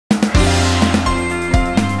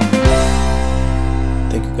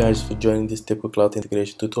guys for joining this TIBCO Cloud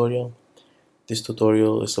Integration tutorial. This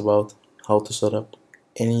tutorial is about how to set up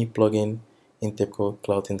any plugin in TIBCO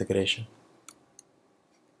Cloud Integration.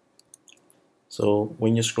 So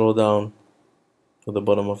when you scroll down to the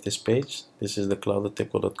bottom of this page, this is the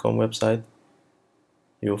cloud.tibco.com website.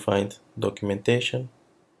 You'll find documentation.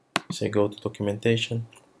 Say go to documentation,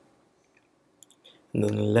 and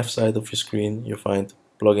then on the left side of your screen you'll find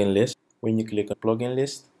plugin list. When you click on plugin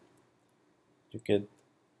list, you get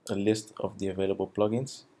a list of the available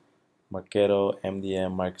plugins: Marketo,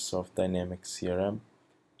 MDM, Microsoft Dynamics CRM,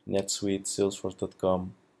 NetSuite,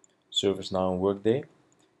 Salesforce.com, ServiceNow, and Workday.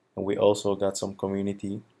 And we also got some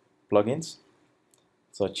community plugins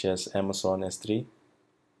such as Amazon S3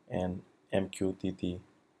 and MQTT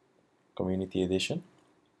Community Edition.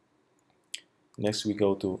 Next we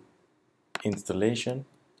go to installation.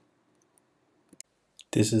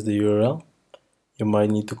 This is the URL. You might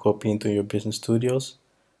need to copy into your Business Studios,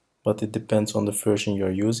 but it depends on the version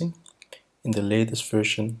you're using. In the latest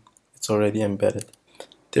version, it's already embedded.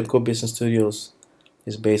 TIBCO Business Studios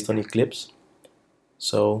is based on Eclipse,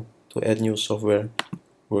 so to add new software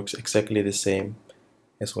works exactly the same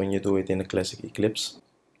as when you do it in a classic Eclipse.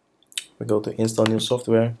 We go to install new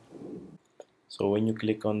software. So when you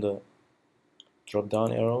click on the drop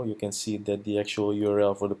down arrow, you can see that the actual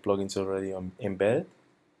URL for the plugin is already embedded.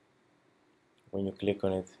 When you click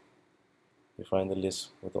on it, you find the list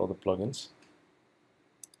with all the plugins.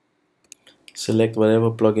 Select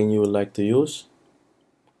whatever plugin you would like to use.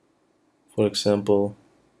 For example,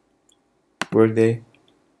 Workday.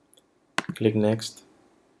 Click next.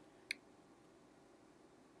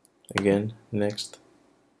 Again, next.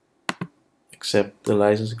 Accept the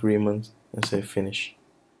license agreement and say finish.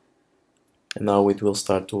 And now it will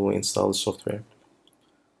start to install the software.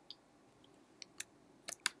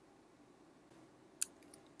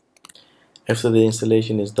 After the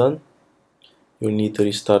installation is done, you'll need to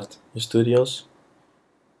restart your studios,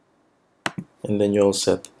 and then you're all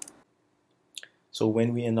set. So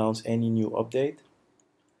when we announce any new update,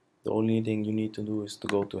 the only thing you need to do is to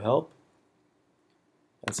go to help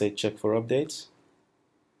and say check for updates,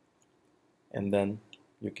 and then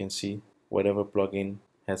you can see whatever plugin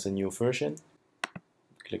has a new version.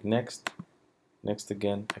 Click next, next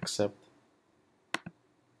again, accept,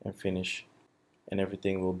 and finish, and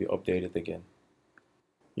everything will be updated again.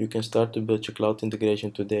 You can start to build your cloud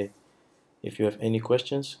integration today. If you have any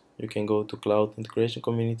questions, you can go to Cloud Integration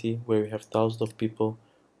Community, where we have thousands of people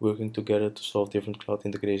working together to solve different cloud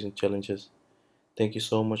integration challenges. Thank you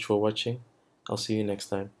so much for watching. I'll see you next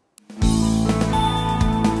time.